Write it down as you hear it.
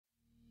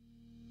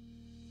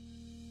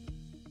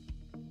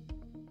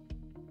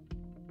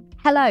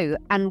Hello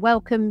and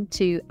welcome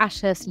to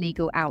Ashurst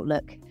Legal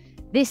Outlook.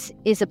 This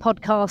is a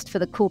podcast for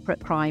the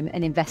Corporate Crime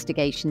and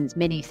Investigations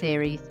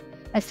mini-series,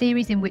 a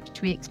series in which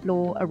we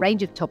explore a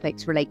range of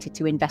topics related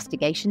to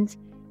investigations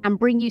and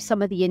bring you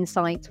some of the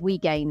insights we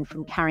gain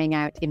from carrying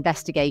out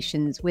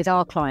investigations with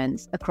our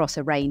clients across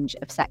a range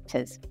of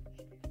sectors.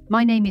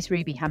 My name is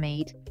Ruby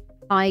Hamid.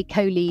 I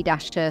co-lead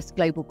Ashurst's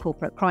Global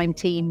Corporate Crime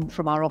team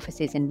from our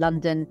offices in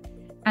London.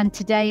 And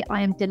today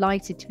I am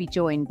delighted to be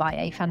joined by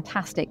a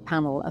fantastic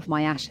panel of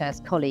my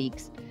Ashurst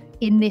colleagues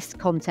in this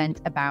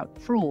content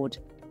about fraud.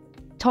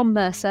 Tom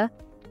Mercer,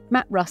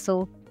 Matt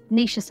Russell,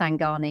 Nisha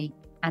Sangani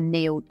and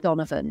Neil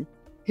Donovan,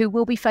 who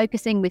will be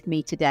focusing with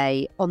me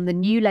today on the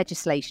new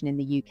legislation in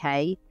the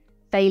UK,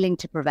 failing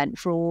to prevent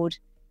fraud,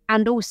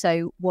 and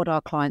also what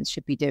our clients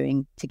should be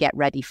doing to get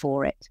ready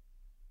for it.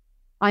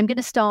 I'm going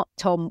to start,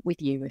 Tom,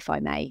 with you, if I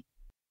may.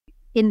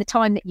 In the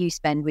time that you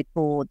spend with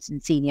boards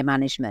and senior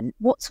management,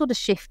 what sort of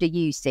shift are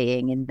you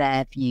seeing in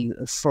their view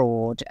of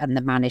fraud and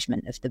the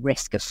management of the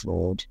risk of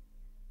fraud?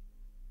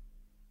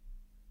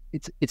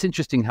 It's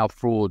interesting how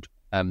fraud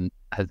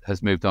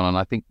has moved on, and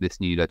I think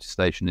this new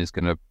legislation is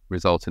going to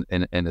result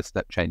in a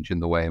step change in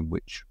the way in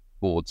which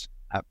boards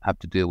have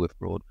to deal with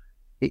fraud.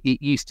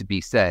 It used to be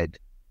said,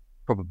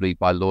 probably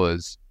by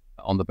lawyers,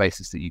 on the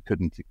basis that you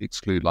couldn't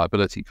exclude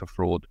liability for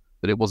fraud,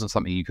 that it wasn't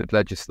something you could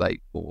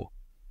legislate for.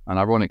 And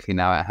ironically,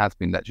 now it has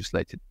been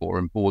legislated for,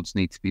 and boards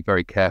need to be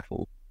very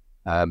careful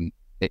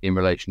in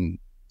relation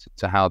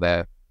to how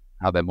they're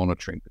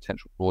monitoring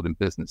potential fraud in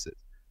businesses.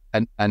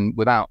 And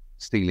without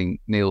stealing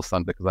Neil's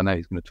thunder, because I know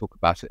he's going to talk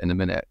about it in a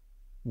minute,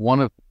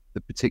 one of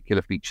the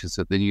particular features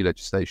of the new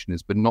legislation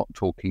is we're not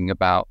talking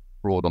about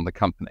fraud on the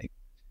company.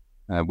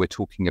 We're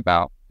talking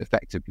about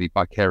effectively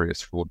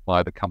vicarious fraud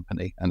by the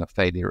company and a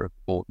failure of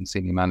board and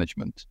senior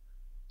management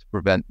to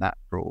prevent that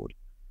fraud.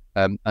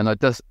 And I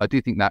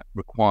do think that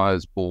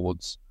requires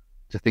boards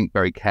to think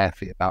very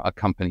carefully about a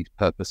company's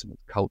purpose and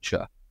its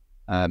culture,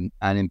 and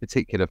in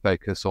particular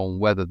focus on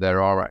whether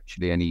there are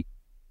actually any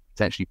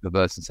potentially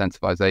perverse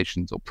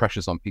incentivizations or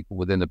pressures on people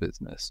within a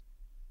business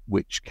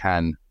which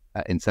can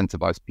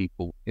incentivize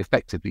people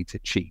effectively to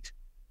cheat,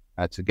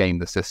 to game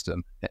the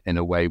system in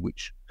a way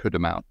which could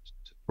amount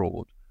to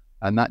fraud.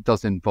 And that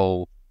does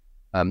involve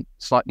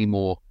slightly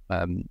more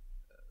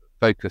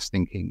focused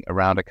thinking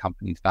around a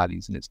company's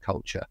values and its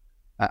culture.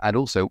 And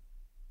also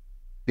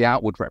the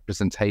outward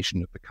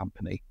representation of the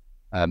company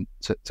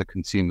to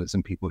consumers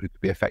and people who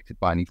could be affected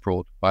by any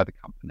fraud by the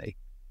company,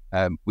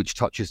 which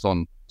touches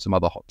on some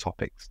other hot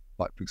topics,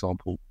 like, for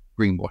example,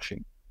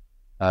 greenwashing.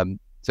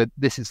 So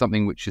this is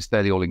something which is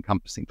fairly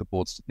all-encompassing for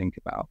boards to think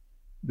about.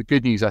 The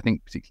good news, I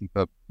think, particularly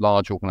for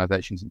large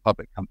organizations and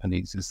public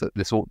companies, is that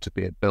this ought to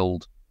be a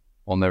build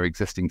on their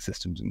existing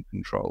systems and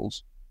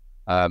controls.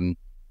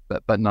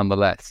 But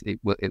nonetheless, it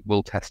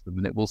will test them,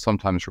 and it will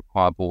sometimes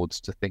require boards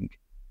to think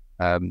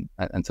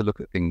and to look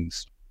at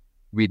things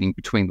reading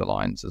between the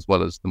lines, as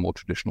well as the more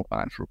traditional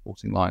financial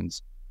reporting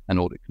lines and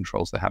audit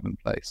controls they have in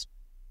place.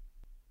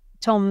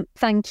 Tom,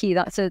 thank you.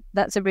 That's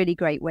a really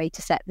great way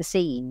to set the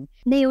scene.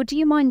 Neil, do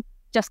you mind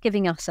just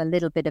giving us a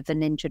little bit of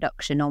an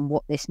introduction on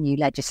what this new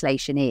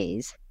legislation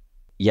is?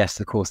 Yes,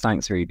 of course.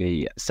 Thanks,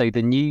 Ruby. So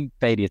the new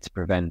failure to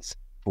prevent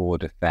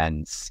fraud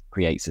offence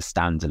creates a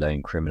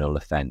standalone criminal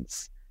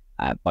offence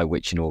by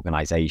which an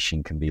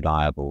organisation can be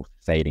liable for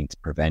failing to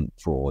prevent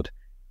fraud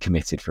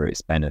committed for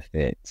its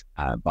benefit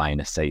by an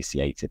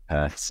associated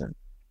person.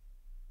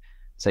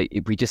 So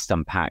if we just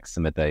unpack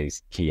some of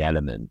those key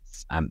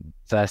elements,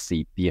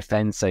 firstly, the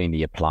offence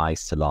only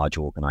applies to large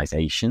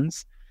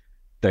organisations.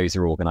 Those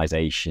are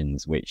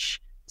organisations which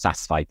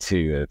satisfy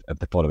two of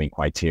the following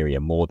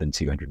criteria: more than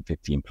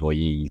 250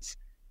 employees,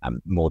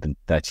 more than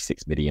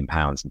 £36 million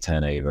in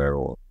turnover,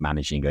 or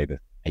managing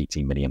over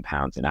 £18 million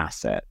in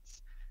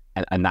assets.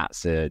 And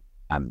that's a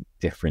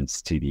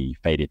difference to the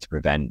failure to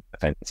prevent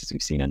offences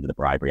we've seen under the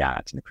Bribery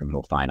Act and the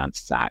Criminal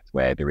Finances Act,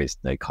 where there is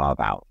no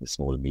carve-out for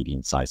small and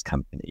medium-sized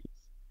companies.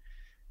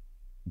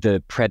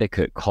 The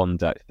predicate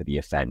conduct for the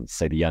offence,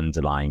 so the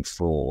underlying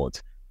fraud,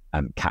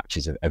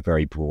 captures a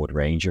very broad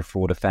range of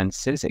fraud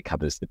offences. It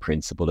covers the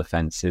principal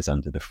offences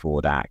under the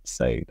Fraud Act,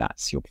 so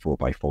that's your fraud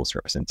by false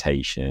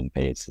representation,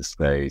 failure to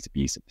disclose,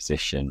 abuse of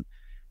position,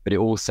 but it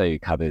also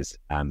covers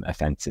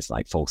offences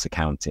like false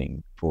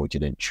accounting,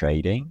 fraudulent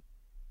trading,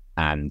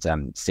 and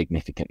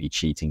significantly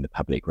cheating the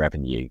public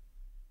revenue.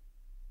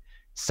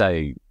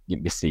 So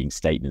misleading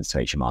statements to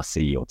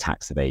HMRC or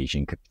tax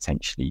evasion could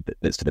potentially,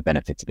 that's for the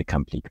benefit of the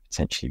company, could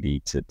potentially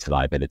lead to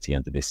liability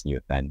under this new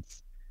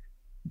offence.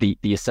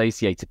 The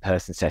associated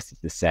person test is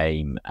the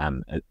same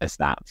as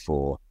that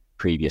for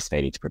previous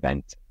failure to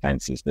prevent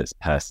offences. That's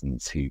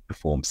persons who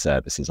perform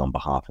services on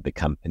behalf of the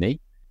company.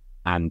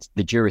 And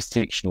the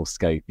jurisdictional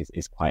scope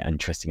is quite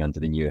interesting under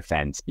the new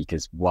offence,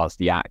 because whilst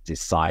the Act is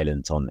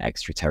silent on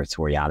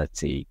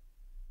extraterritoriality,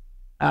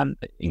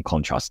 in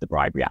contrast to the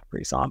Bribery Act, for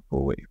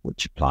example,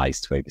 which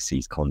applies to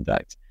overseas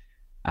conduct,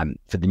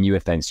 for the new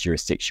offence,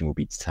 jurisdiction will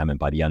be determined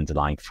by the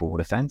underlying fraud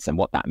offence. And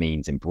what that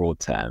means in broad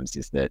terms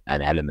is that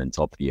an element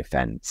of the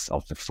offence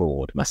of the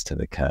fraud must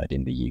have occurred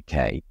in the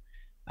UK.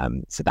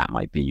 So that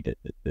might be that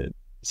the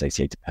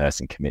associated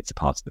person commits a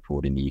part of the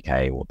fraud in the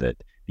UK, or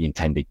that the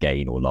intended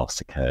gain or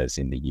loss occurs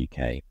in the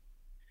UK.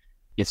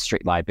 It's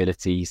strict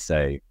liability.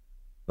 So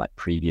like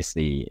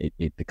previously,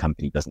 if the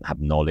company doesn't have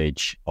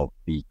knowledge of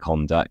the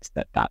conduct,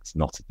 that's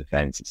not a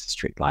defence, it's a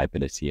strict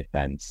liability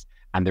offence.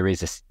 And there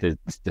is the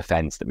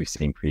defence that we've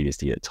seen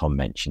previously that Tom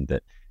mentioned,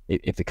 that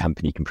if the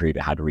company can prove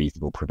it had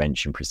reasonable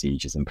prevention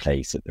procedures in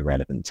place at the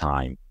relevant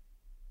time,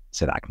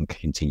 so that can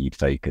continued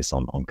focus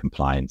on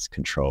compliance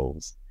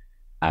controls.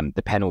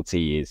 The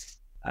penalty is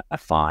a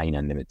fine,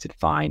 unlimited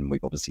fine.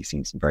 We've obviously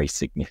seen some very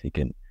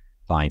significant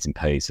fines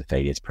imposed for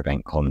failure to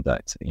prevent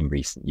conduct in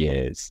recent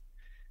years.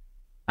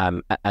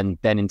 And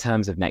then in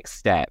terms of next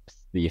steps,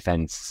 the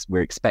offence,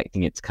 we're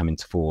expecting it to come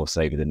into force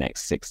over the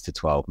next 6 to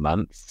 12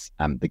 months.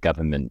 The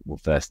government will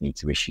first need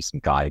to issue some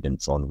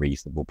guidance on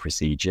reasonable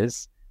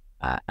procedures,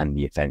 and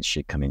the offence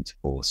should come into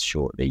force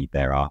shortly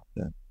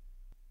thereafter.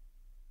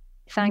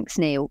 Thanks,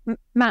 Neil.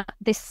 Matt,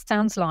 this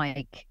sounds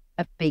like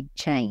a big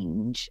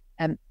change.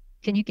 Can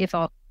you give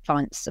our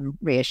clients some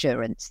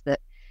reassurance that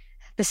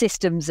the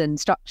systems and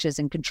structures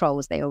and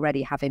controls they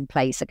already have in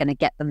place are going to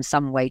get them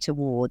some way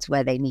towards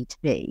where they need to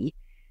be?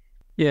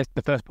 Yes,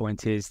 the first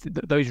point is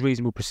that those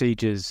reasonable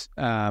procedures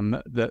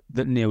that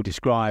Neil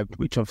described,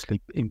 which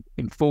obviously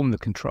inform the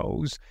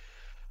controls,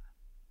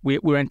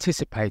 we're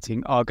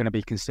anticipating are going to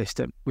be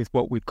consistent with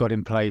what we've got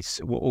in place,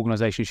 what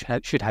organisations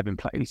should have in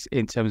place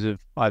in terms of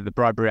either the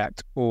Bribery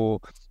Act or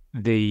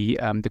the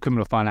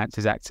Criminal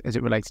Finances Act as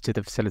it relates to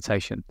the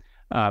facilitation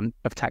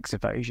of tax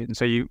evasion.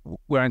 So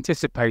we're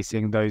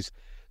anticipating those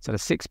sort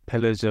of 6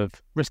 pillars of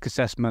risk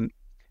assessment,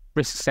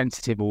 risk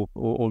sensitive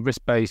or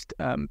risk-based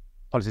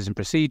policies and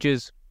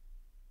procedures,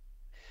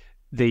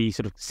 the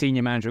sort of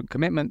senior management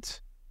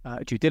commitment,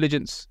 due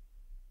diligence,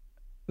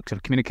 sort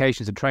of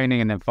communications and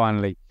training, and then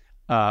finally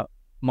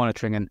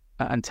monitoring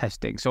and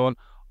testing. So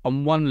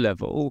on one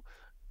level,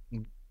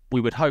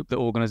 we would hope that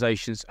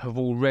organisations have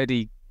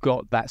already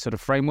got that sort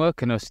of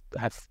framework and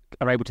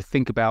are able to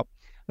think about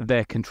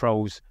their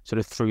controls sort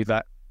of through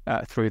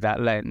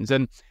that lens.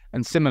 And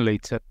similarly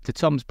to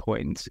Tom's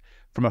point,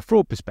 from a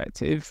fraud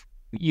perspective,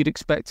 you'd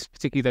expect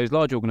particularly those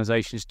large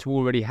organisations to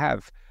already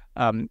have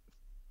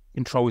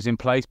controls in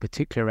place,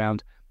 particularly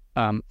around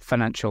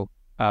financial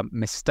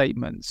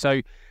misstatement. So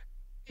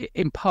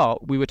in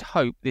part, we would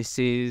hope this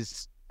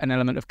is an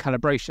element of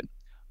calibration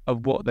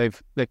of what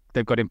they've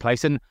got in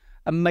place, and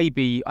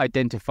maybe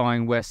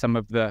identifying where some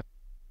of the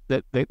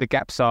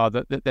gaps are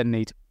that then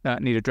need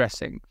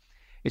addressing.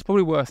 It's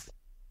probably worth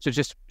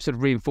just sort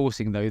of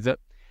reinforcing, though, that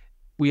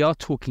we are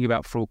talking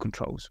about fraud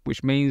controls,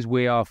 which means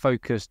we are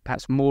focused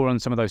perhaps more on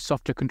some of those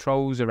softer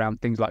controls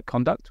around things like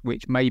conduct,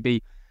 which may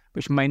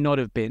not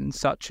have been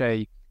such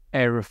a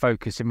area of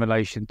focus in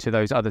relation to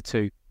those other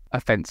 2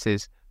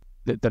 offences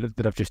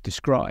that I've just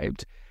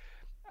described.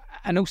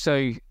 And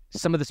also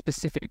some of the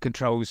specific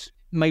controls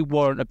may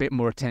warrant a bit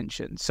more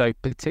attention. So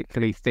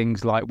particularly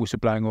things like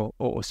whistleblowing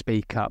or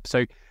speak up.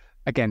 So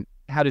again,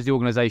 how does the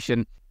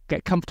organisation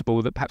get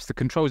comfortable that perhaps the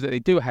controls that they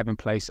do have in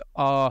place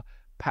are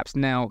perhaps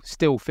now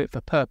still fit for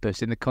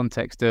purpose in the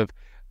context of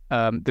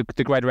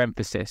the greater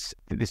emphasis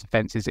that this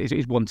offence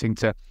is wanting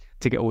to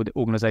get all the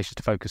organisations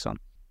to focus on?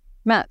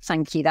 Matt,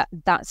 thank you.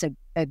 That's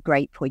a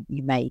great point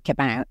you make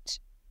about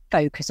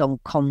focus on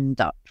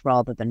conduct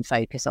rather than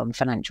focus on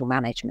financial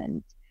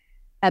management.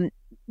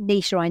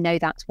 Nisha, I know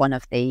that's one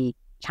of the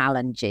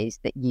challenges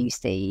that you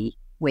see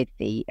with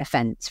the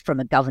offence from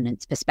a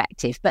governance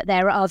perspective, but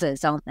there are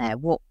others, aren't there?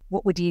 What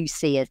would you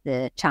see as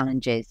the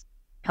challenges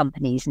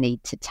companies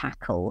need to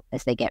tackle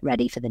as they get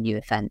ready for the new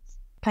offence?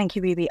 Thank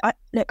you, Ruby.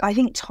 I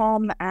think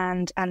Tom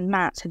and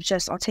Matt have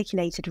just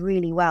articulated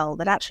really well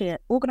that actually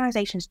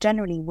organisations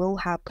generally will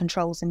have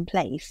controls in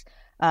place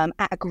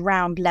at a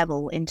ground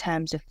level in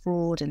terms of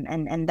fraud,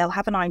 and they'll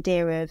have an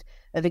idea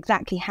of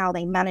exactly how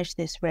they manage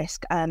this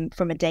risk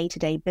from a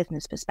day-to-day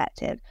business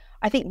perspective.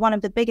 I think one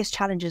of the biggest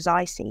challenges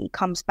I see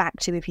comes back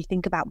to if you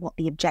think about what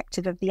the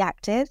objective of the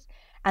Act is.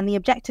 And the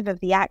objective of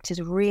the Act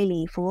is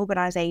really for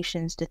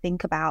organisations to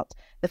think about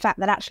the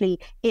fact that actually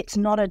it's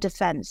not a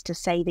defence to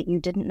say that you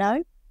didn't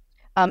know.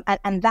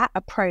 And that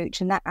approach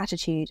and that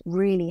attitude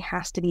really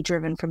has to be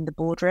driven from the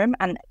boardroom,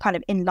 and kind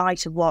of in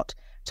light of what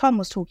Tom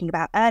was talking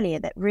about earlier,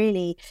 that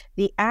really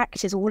the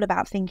Act is all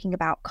about thinking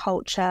about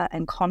culture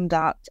and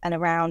conduct and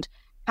around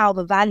how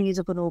the values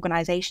of an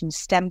organisation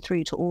stem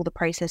through to all the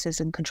processes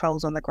and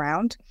controls on the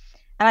ground.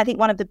 And I think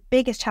one of the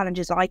biggest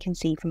challenges I can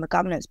see from a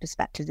governance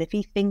perspective is if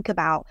you think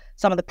about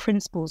some of the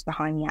principles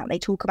behind the Act, they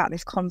talk about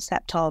this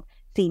concept of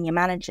senior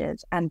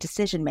managers and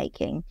decision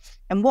making.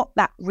 And what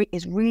that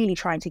is really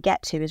trying to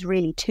get to is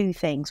really 2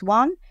 things.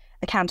 1,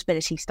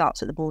 accountability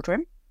starts at the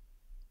boardroom.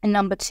 And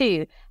number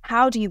 2,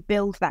 how do you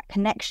build that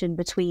connection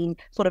between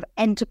sort of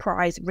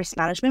enterprise risk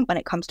management when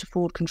it comes to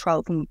fraud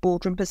control from a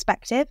boardroom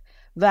perspective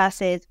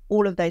versus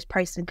all of those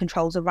processes and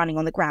controls are running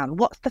on the ground?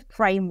 What's the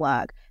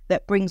framework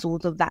that brings all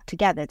of that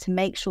together to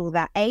make sure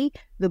that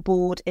the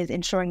board is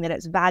ensuring that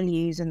its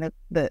values and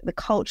the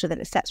culture that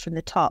it sets from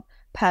the top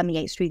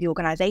permeates through the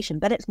organization,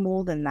 but it's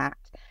more than that.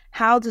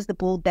 How does the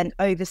board then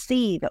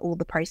oversee that all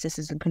the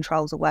processes and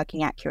controls are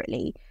working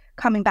accurately?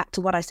 Coming back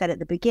to what I said at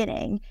the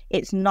beginning,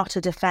 it's not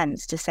a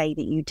defense to say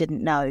that you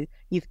didn't know.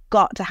 You've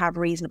got to have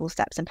reasonable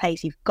steps in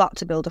place. You've got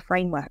to build a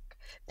framework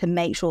to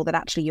make sure that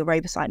actually your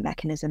oversight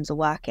mechanisms are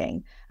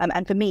working.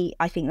 And for me,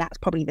 I think that's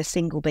probably the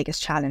single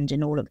biggest challenge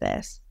in all of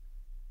this.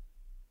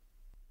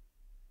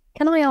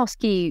 Can I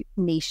ask you,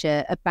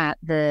 Nisha, about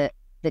the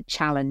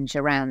challenge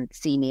around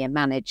senior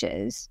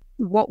managers?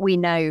 What we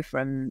know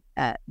from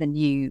the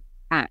new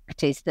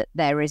Act is that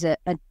there is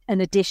an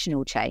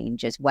additional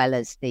change, as well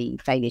as the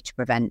failure to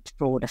prevent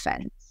fraud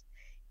offence,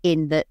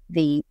 in that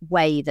the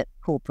way that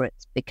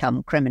corporates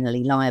become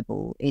criminally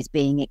liable is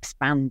being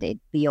expanded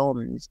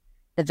beyond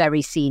the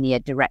very senior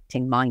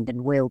directing mind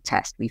and will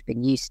test we've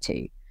been used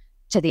to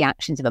the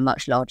actions of a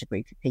much larger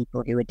group of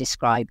people who are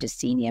described as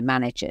senior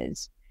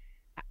managers.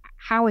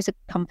 How is a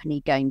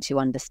company going to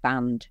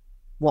understand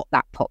what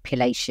that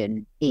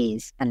population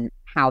is and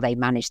how they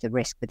manage the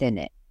risk within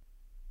it?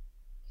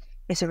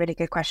 It's a really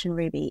good question,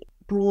 Ruby.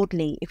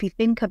 Broadly, if you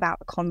think about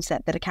the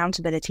concept that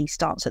accountability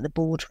starts at the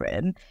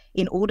boardroom,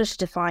 in order to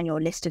define your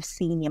list of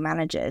senior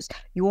managers,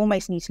 you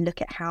almost need to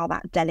look at how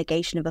that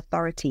delegation of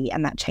authority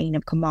and that chain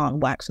of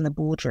command works from the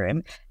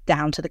boardroom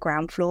down to the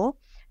ground floor.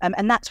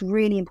 And that's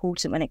really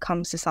important when it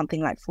comes to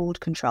something like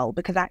fraud control,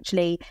 because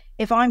actually,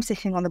 if I'm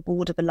sitting on the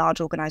board of a large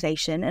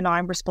organization and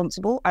I'm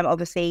responsible,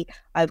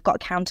 I've got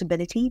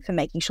accountability for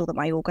making sure that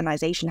my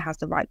organization has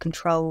the right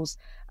controls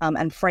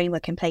and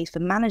framework in place for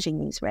managing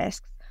these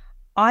risks.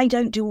 I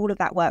don't do all of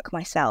that work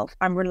myself.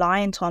 I'm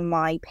reliant on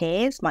my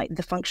peers,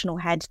 the functional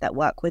heads that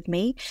work with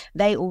me.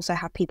 They also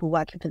have people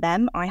working for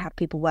them. I have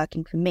people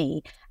working for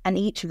me. And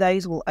each of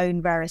those will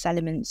own various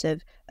elements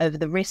of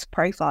the risk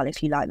profile,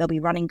 if you like. They'll be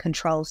running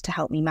controls to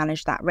help me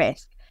manage that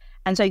risk.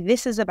 And so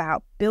this is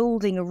about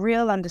building a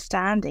real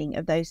understanding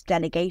of those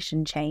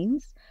delegation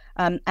chains.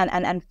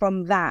 And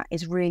from that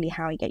is really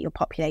how you get your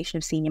population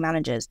of senior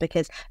managers,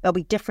 because there'll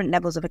be different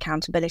levels of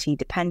accountability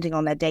depending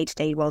on their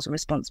day-to-day roles and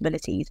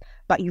responsibilities.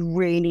 But you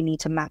really need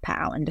to map it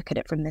out and look at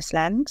it from this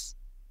lens.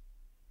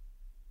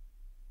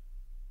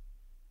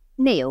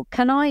 Neil,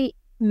 can I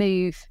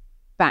move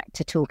back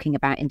to talking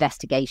about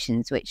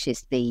investigations, which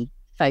is the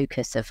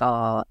focus of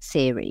our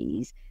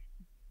series?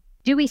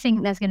 Do we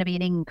think there's going to be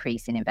an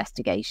increase in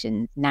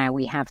investigations now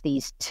we have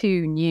these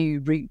two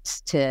new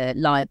routes to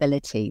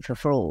liability for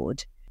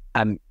fraud?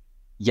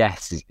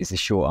 Yes, is a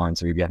short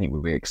answer, Ruby. I think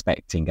we're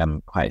expecting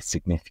quite a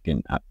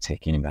significant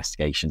uptick in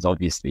investigations.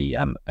 Obviously,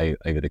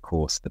 over the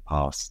course of the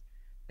past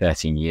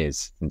 13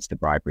 years since the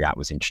Bribery Act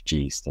was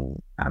introduced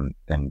and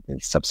then the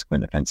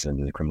subsequent offences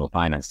under the Criminal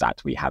Finance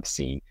Act, we have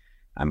seen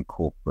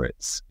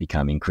corporates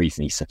become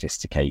increasingly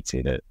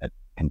sophisticated at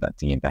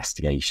conducting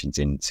investigations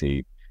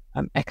into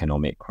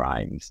economic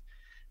crimes.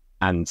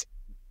 And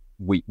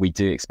we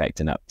do expect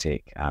an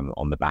uptick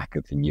on the back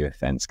of the new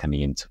offence coming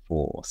into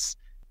force.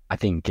 I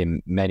think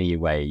in many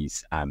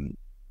ways,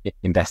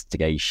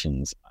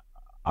 investigations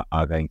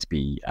are going to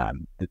be,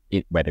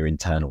 whether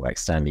internal or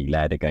externally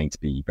led, are going to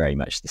be very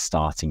much the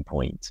starting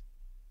point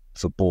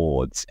for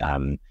boards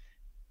and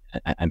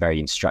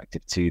very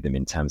instructive to them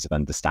in terms of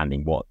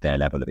understanding what their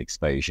level of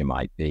exposure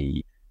might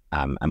be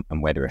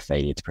and whether a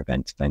failure to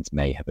prevent offence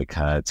may have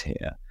occurred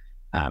here.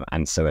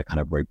 And so a kind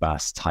of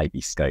robust,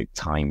 tightly scoped,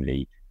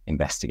 timely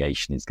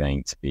investigation is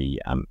going to be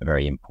a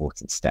very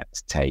important step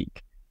to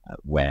take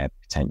where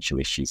potential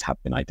issues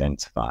have been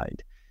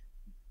identified.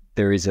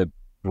 There is a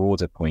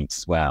broader point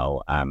as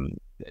well,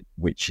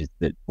 which is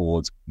that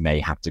boards may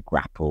have to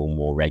grapple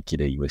more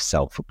regularly with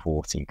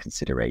self-reporting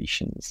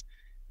considerations.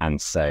 And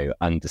so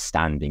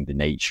understanding the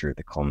nature of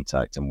the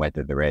conduct and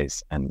whether there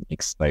is an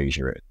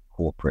exposure at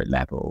corporate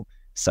level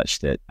such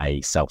that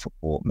a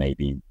self-report may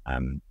be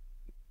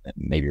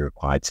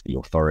required to the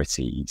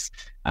authorities,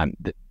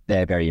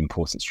 they're very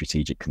important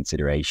strategic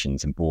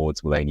considerations, and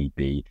boards will only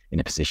be in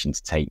a position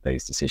to take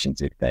those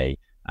decisions if they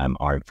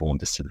are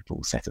informed as to the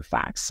full set of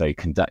facts. So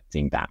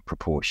conducting that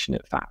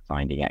proportionate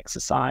fact-finding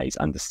exercise,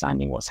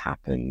 understanding what's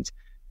happened,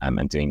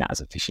 and doing that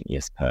as efficiently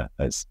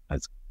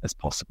as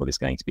possible is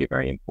going to be a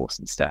very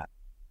important step.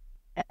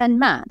 And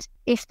Matt,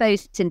 if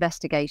those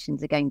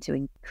investigations are going to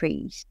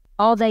increase,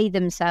 are they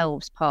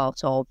themselves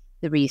part of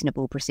the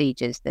reasonable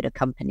procedures that a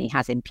company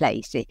has in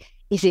place?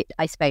 Is it,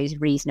 I suppose,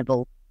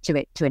 reasonable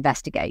to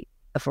investigate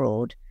a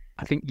fraud?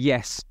 I think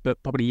yes,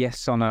 but probably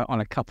yes on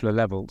a couple of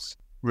levels,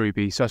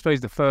 Ruby. So I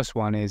suppose the first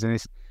one is, and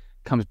this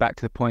comes back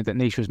to the point that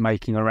Nisha was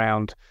making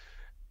around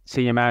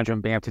senior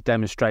management being able to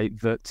demonstrate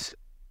that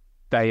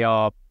they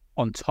are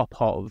on top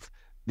of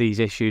these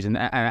issues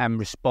and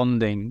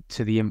responding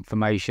to the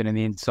information and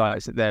the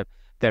insights that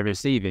they're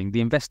receiving.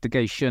 The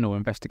investigation or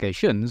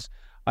investigations,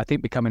 I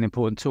think, become an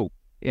important tool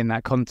in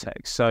that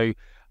context. So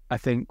I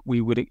think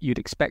you'd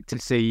expect to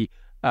see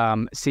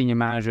senior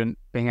management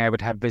being able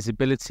to have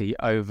visibility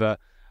over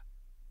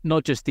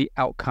not just the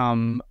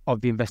outcome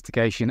of the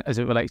investigation as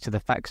it relates to the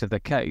facts of the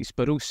case,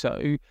 but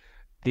also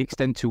the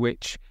extent to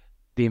which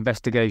the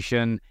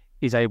investigation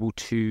is able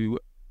to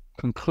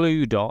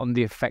conclude on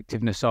the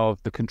effectiveness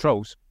of the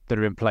controls that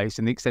are in place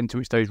and the extent to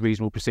which those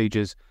reasonable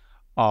procedures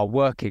are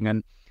working,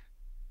 and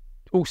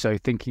also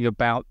thinking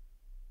about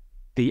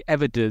the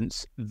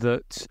evidence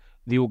that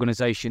the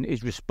organisation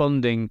is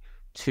responding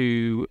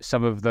to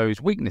some of those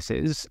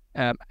weaknesses,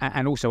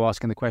 and also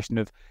asking the question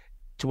of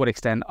to what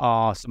extent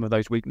are some of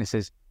those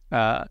weaknesses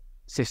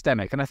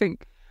systemic. And I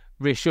think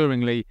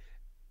reassuringly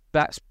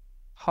that's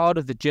part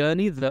of the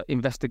journey that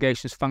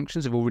investigations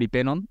functions have already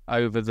been on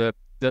over the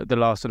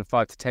last sort of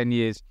 5 to 10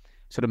 years,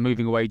 sort of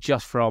moving away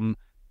just from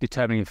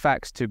determining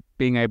facts to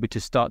being able to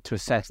start to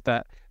assess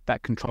that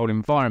control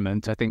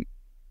environment. I think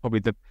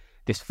probably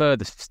this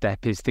further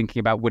step is thinking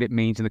about what it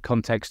means in the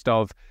context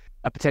of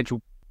a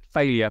potential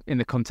failure in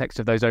the context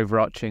of those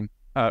overarching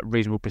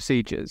reasonable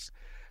procedures.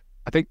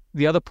 I think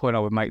the other point I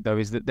would make, though,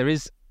 is that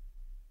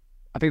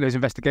I think those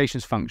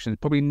investigations functions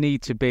probably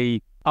need to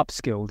be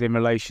upskilled in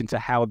relation to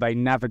how they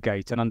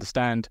navigate and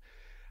understand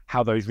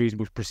how those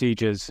reasonable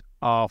procedures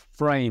are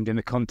framed in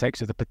the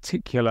context of the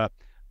particular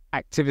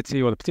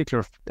activity or the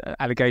particular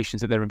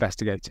allegations that they're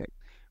investigating.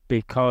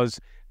 Because,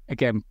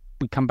 again,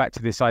 we come back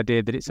to this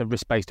idea that it's a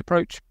risk-based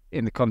approach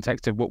in the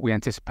context of what we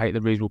anticipate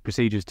the reasonable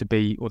procedures to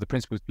be or the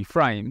principles to be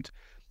framed.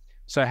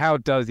 So how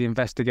does the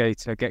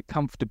investigator get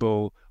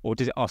comfortable, or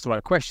does it ask the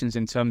right questions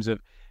in terms of,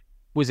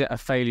 was it a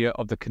failure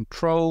of the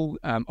control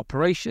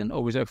operation,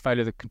 or was it a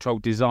failure of the control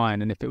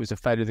design? And if it was a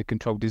failure of the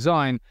control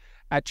design,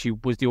 actually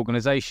was the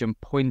organisation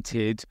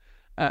pointing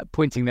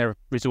their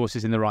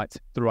resources in the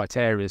right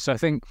areas? So I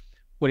think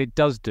what it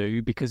does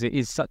do, because it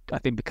is such, I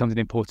think becomes an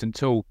important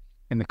tool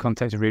in the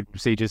context of reasonable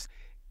procedures,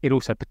 it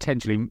also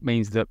potentially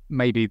means that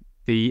maybe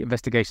the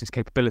investigation's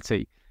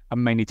capability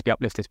may need to be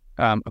uplifted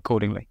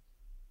accordingly.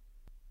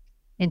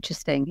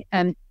 Interesting.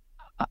 I'm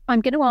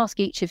going to ask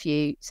each of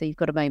you, so you've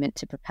got a moment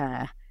to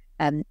prepare,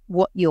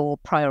 what your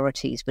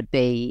priorities would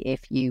be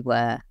if you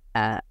were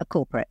a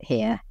corporate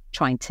here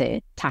trying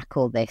to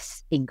tackle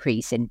this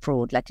increase in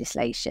fraud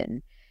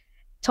legislation.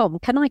 Tom,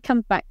 can I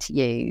come back to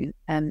you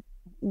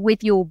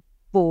with your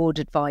board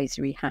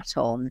advisory hat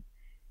on?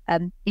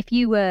 If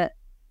you were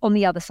on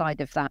the other side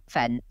of that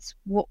fence,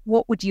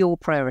 what would your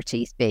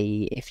priorities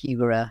be if you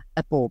were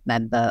a board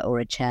member or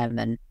a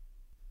chairman?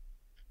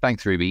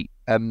 Thanks, Ruby.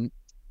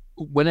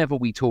 Whenever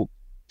we talk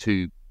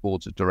to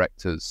boards of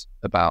directors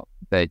about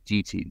their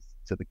duties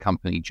to the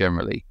company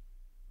generally,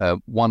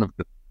 one of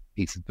the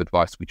pieces of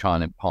advice we try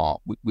and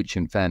impart, which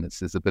in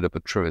fairness is a bit of a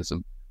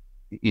truism,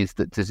 is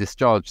that to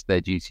discharge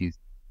their duties,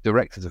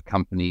 directors of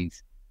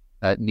companies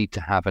need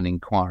to have an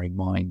inquiring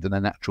mind and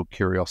a natural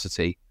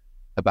curiosity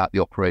about the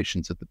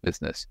operations of the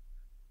business.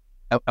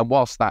 And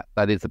whilst that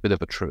is a bit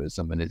of a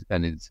truism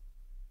and is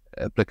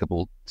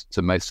applicable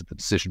to most of the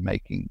decision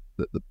making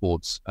that the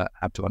boards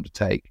have to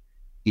undertake,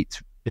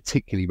 it's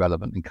particularly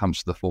relevant and comes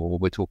to the fore when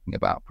we're talking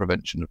about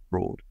prevention of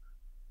fraud.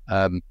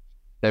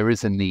 There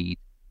is a need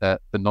for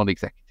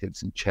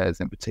non-executives and chairs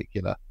in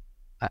particular,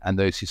 and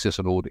those who sit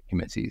on audit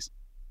committees,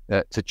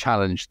 to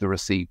challenge the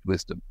received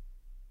wisdom,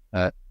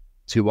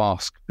 to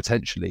ask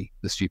potentially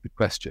the stupid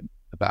question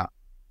about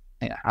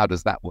how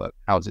does that work?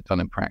 How is it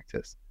done in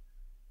practice?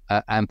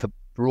 And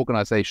for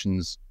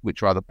organizations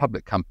which are either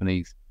public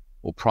companies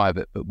or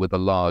private, but with a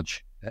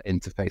large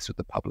interface with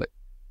the public,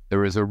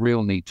 there is a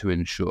real need to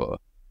ensure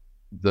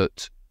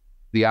that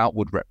the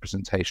outward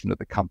representation of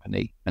the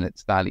company and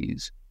its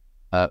values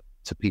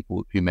to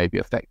people who may be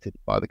affected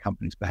by the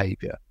company's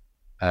behavior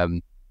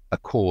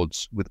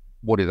accords with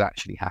what is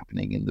actually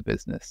happening in the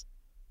business,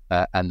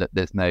 and that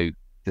there's no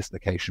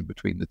dislocation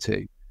between the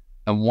two.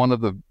 And one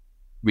of the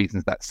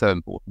reasons that's so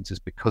important is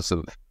because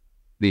of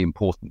the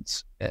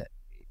importance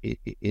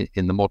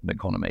in the modern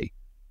economy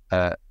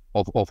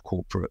of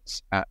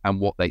corporates and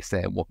what they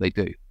say and what they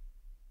do.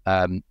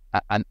 And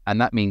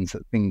that means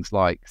that things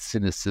like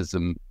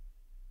cynicism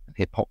and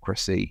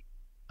hypocrisy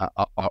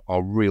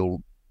are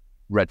real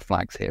red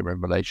flags here in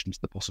relation to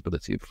the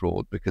possibility of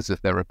fraud, because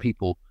if there are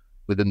people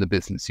within the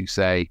business who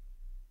say,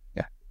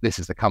 yeah, this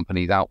is the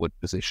company's outward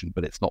position,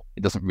 but it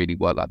doesn't really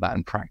work like that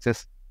in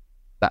practice,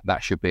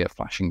 that should be a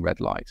flashing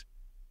red light.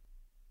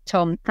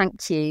 Tom,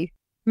 thank you.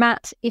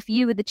 Matt, if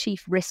you were the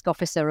chief risk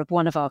officer of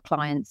one of our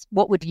clients,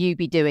 what would you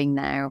be doing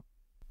now?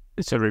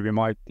 So,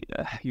 Ruby,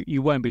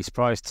 you won't be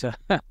surprised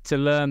to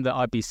learn that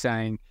I'd be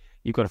saying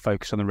you've got to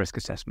focus on the risk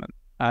assessment,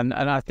 and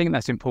I think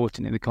that's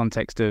important in the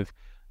context of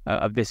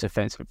this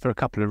offence for a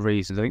couple of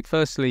reasons. I think,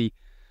 firstly,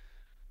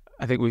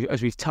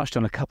 as we've touched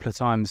on a couple of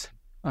times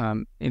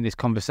in this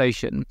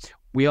conversation,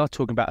 we are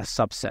talking about a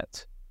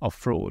subset of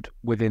fraud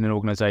within an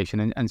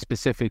organisation, and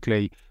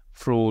specifically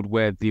fraud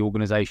where the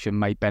organisation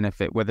may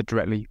benefit, whether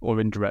directly or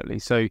indirectly.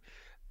 So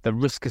the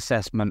risk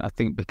assessment, I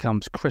think,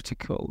 becomes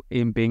critical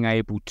in being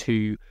able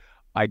to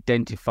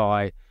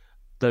identify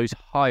those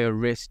higher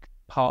risk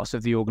parts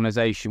of the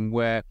organisation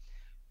where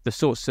the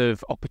sorts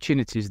of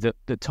opportunities that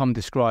Tom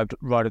described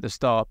right at the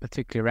start,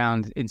 particularly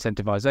around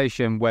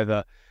incentivisation,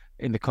 whether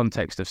in the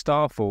context of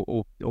staff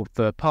or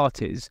third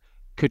parties,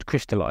 could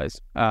crystallise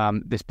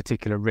this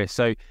particular risk.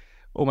 So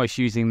almost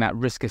using that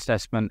risk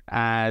assessment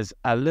as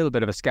a little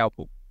bit of a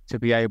scalpel to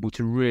be able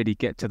to really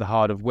get to the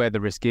heart of where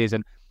the risk is,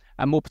 and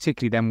more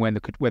particularly then where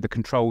the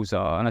controls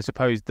are. And I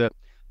suppose that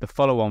the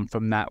follow-on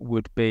from that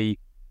would be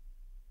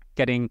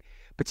getting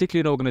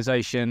particularly an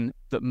organisation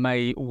that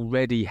may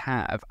already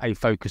have a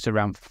focus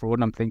around fraud.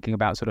 And I'm thinking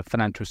about sort of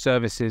financial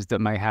services that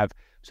may have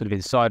sort of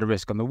insider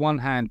risk on the one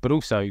hand, but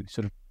also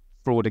sort of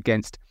fraud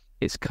against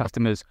its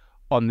customers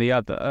on the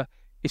other.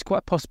 It's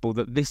quite possible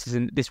that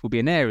this will be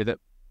an area that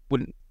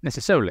wouldn't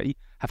necessarily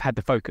have had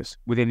the focus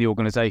within the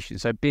organisation.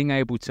 So being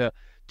able to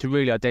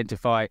really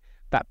identify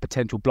that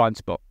potential blind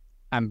spot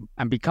and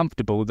be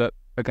comfortable that,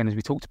 again, as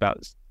we talked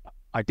about,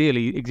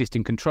 ideally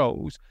existing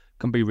controls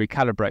can be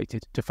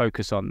recalibrated to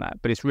focus on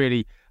that. But it's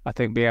really, I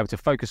think, be able to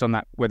focus on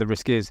that where the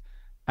risk is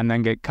and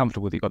then get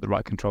comfortable that you've got the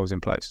right controls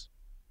in place.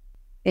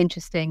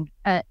 Interesting.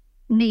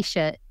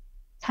 Nisha,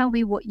 tell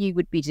me what you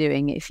would be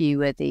doing if you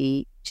were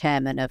the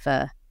chairman of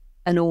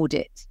an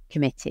audit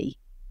committee.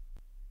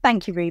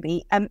 Thank you,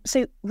 Ruby.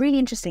 So really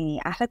interestingly,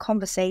 I had a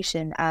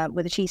conversation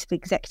with the Chief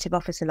Executive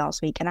Officer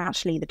last week and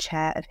actually the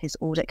chair of his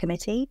audit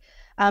committee.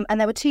 And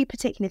there were two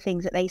particular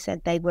things that they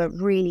said they were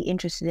really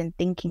interested in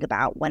thinking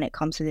about when it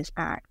comes to this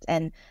act.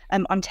 And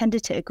I'm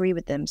tended to agree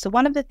with them. So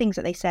one of the things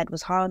that they said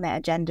was high on their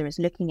agenda is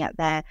looking at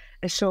their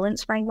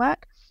assurance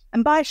framework.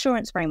 And by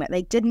assurance framework,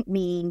 they didn't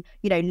mean,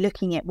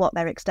 looking at what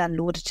their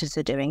external auditors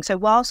are doing. So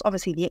whilst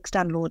obviously the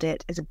external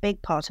audit is a big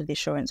part of the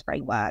assurance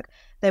framework,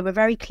 they were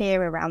very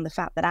clear around the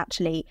fact that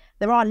actually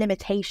there are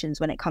limitations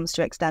when it comes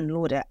to external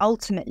audit.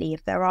 Ultimately,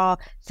 if there are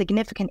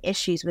significant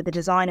issues with the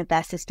design of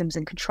their systems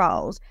and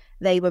controls,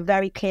 they were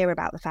very clear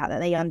about the fact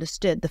that they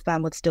understood the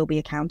firm would still be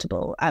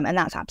accountable. And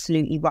that's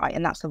absolutely right.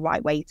 And that's the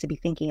right way to be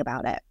thinking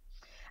about it.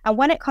 And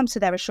when it comes to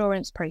their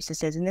assurance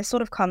processes, and this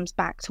sort of comes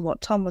back to what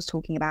Tom was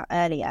talking about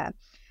earlier,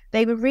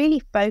 they were really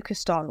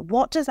focused on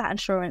what does that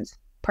insurance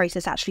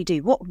process actually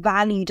do? What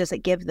value does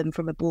it give them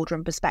from a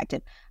boardroom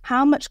perspective?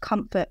 How much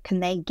comfort can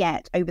they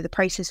get over the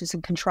processes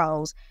and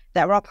controls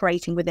that are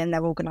operating within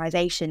their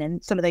organisation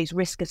and some of those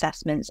risk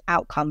assessments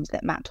outcomes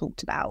that Matt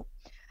talked about?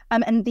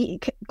 And the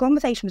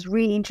conversation was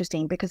really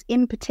interesting because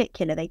in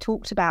particular, they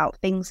talked about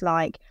things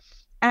like,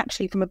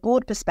 actually, from a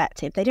board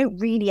perspective, they don't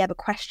really ever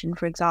question,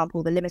 for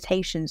example, the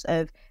limitations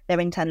of their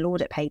internal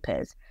audit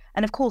papers.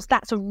 And of course,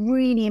 that's a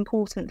really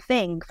important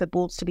thing for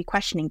boards to be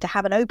questioning, to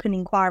have an open,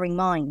 inquiring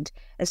mind,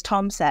 as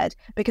Tom said,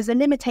 because the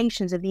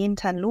limitations of the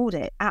internal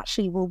audit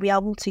actually will be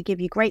able to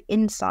give you great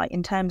insight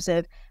in terms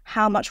of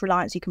how much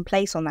reliance you can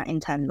place on that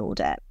internal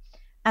audit.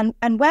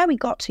 And where we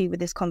got to with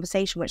this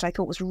conversation, which I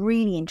thought was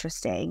really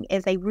interesting,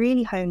 is they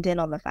really honed in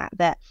on the fact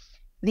that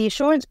the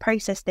assurance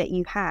process that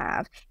you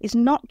have is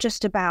not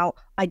just about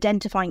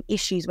identifying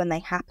issues when they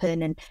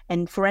happen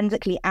and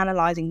forensically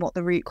analysing what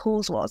the root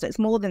cause was. It's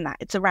more than that.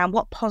 It's around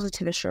what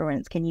positive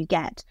assurance can you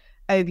get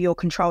over your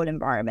control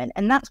environment.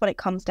 And that's what it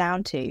comes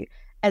down to.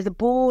 As a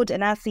board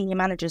and as senior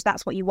managers,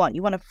 that's what you want.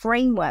 You want a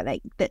framework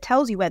that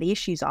tells you where the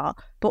issues are,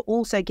 but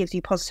also gives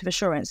you positive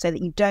assurance so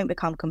that you don't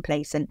become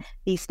complacent.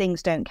 These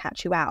things don't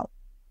catch you out.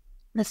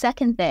 The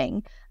second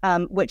thing,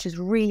 which is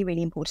really,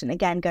 really important,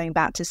 again, going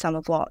back to some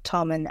of what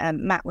Tom and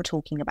Matt were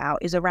talking about,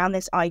 is around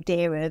this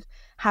idea of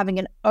having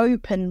an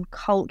open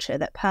culture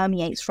that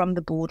permeates from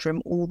the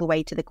boardroom all the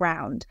way to the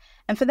ground.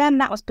 And for them,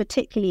 that was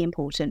particularly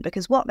important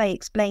because what they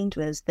explained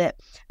was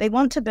that they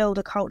want to build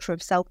a culture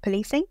of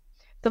self-policing.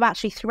 So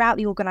actually throughout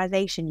the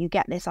organisation, you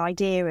get this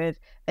idea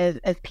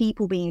of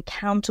people being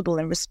accountable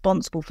and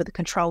responsible for the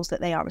controls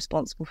that they are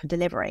responsible for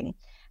delivering.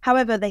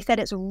 However, they said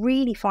it's a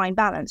really fine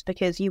balance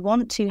because you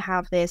want to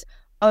have this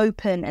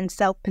open and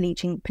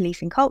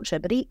self-policing culture,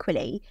 but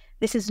equally,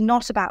 this is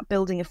not about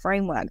building a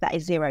framework that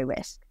is zero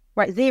risk,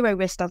 right? Zero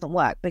risk doesn't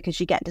work because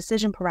you get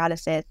decision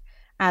paralysis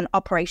and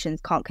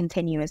operations can't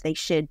continue as they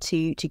should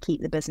to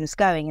keep the business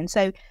going. And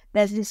so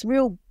there's this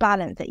real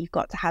balance that you've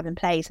got to have in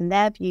place. And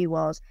their view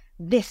was,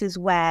 this is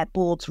where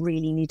boards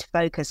really need to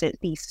focus. It's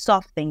these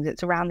soft things.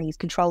 It's around these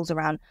controls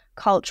around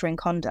culture and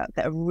conduct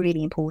that are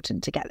really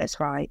important to get this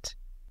right.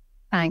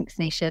 Thanks,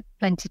 Nisha.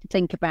 Plenty to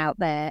think about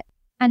there.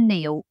 And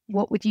Neil,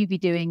 what would you be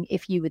doing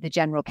if you were the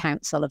general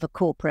counsel of a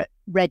corporate,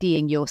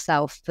 readying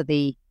yourself for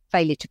the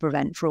failure to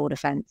prevent fraud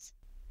offence?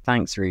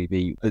 Thanks,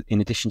 Ruby.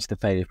 In addition to the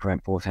failure to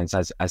prevent fraud offence,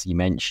 as you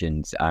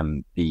mentioned,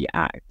 the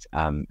Act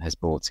has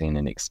brought in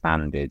an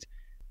expanded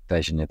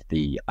version of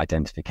the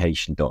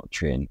identification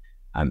doctrine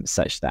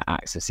such that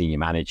acts of senior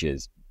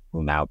managers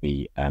will now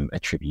be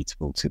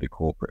attributable to the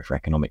corporate for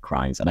economic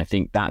crimes. And I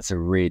think that's a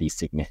really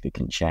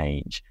significant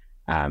change.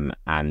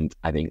 And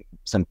I think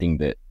something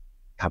that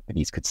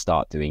companies could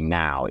start doing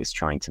now is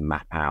trying to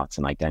map out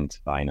and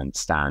identify and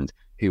understand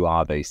who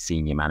are those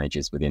senior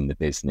managers within the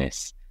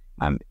business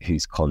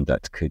whose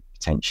conduct could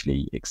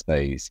potentially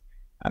expose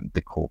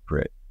the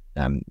corporate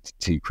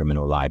to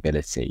criminal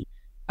liability.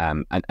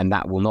 And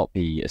that will not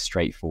be a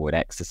straightforward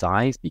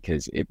exercise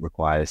because it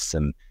requires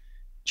some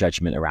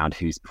judgment around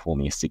who's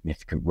performing a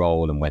significant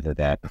role and whether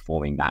they're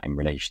performing that in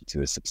relation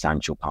to a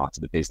substantial part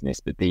of the business.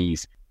 But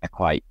these are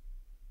quite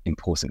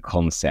important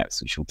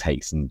concepts which will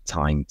take some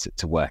time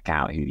to work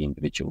out who the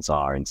individuals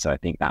are. And so I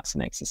think that's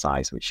an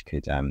exercise which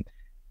could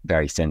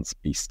very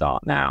sensibly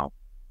start now.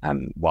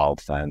 while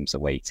firms are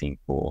waiting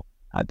for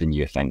the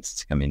new offence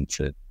to come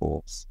into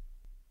force.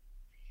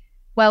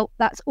 Well,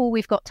 that's all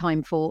we've got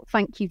time for.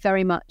 Thank you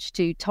very much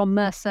to Tom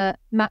Mercer,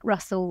 Matt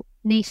Russell,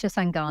 Nisha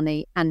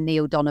Sangani and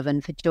Neil Donovan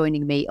for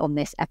joining me on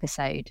this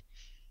episode.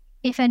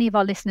 If any of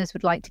our listeners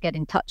would like to get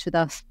in touch with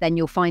us, then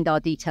you'll find our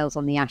details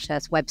on the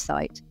Ashurst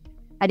website.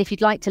 And if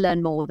you'd like to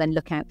learn more, then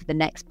look out for the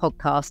next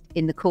podcast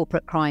in the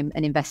Corporate Crime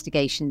and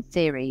Investigation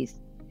series.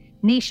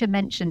 Nisha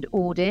mentioned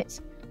audit.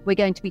 We're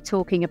going to be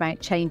talking about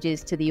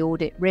changes to the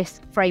audit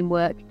risk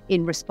framework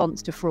in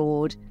response to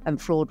fraud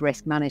and fraud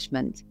risk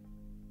management.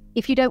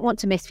 If you don't want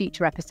to miss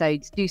future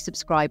episodes, do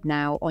subscribe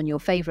now on your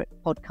favourite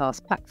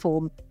podcast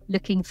platform,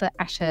 looking for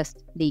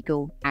Ashurst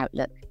Legal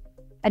Outlook.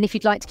 And if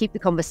you'd like to keep the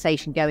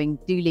conversation going,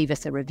 do leave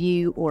us a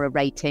review or a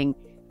rating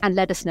and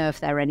let us know if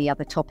there are any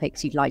other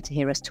topics you'd like to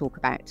hear us talk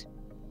about.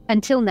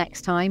 Until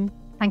next time,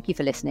 thank you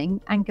for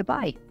listening and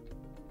goodbye.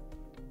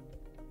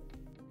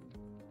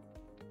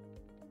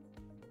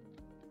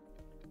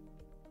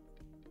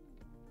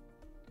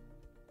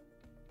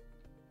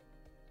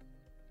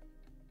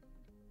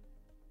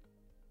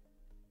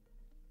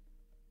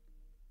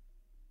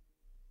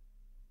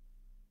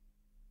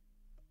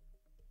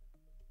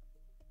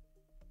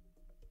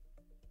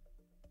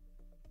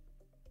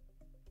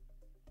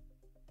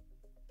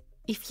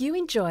 If you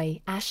enjoy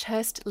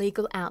Ashurst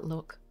Legal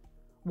Outlook,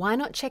 why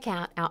not check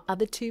out our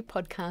other 2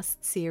 podcast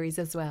series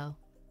as well?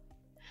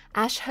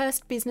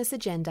 Ashurst Business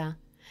Agenda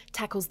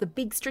tackles the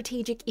big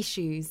strategic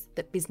issues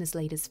that business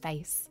leaders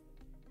face.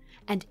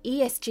 And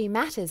ESG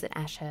Matters at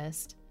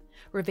Ashurst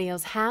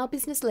reveals how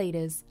business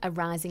leaders are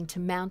rising to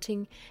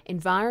mounting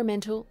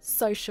environmental,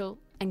 social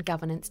and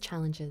governance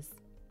challenges.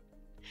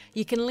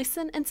 You can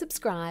listen and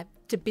subscribe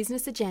to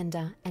Business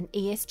Agenda and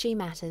ESG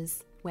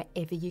Matters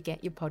wherever you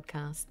get your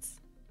podcasts.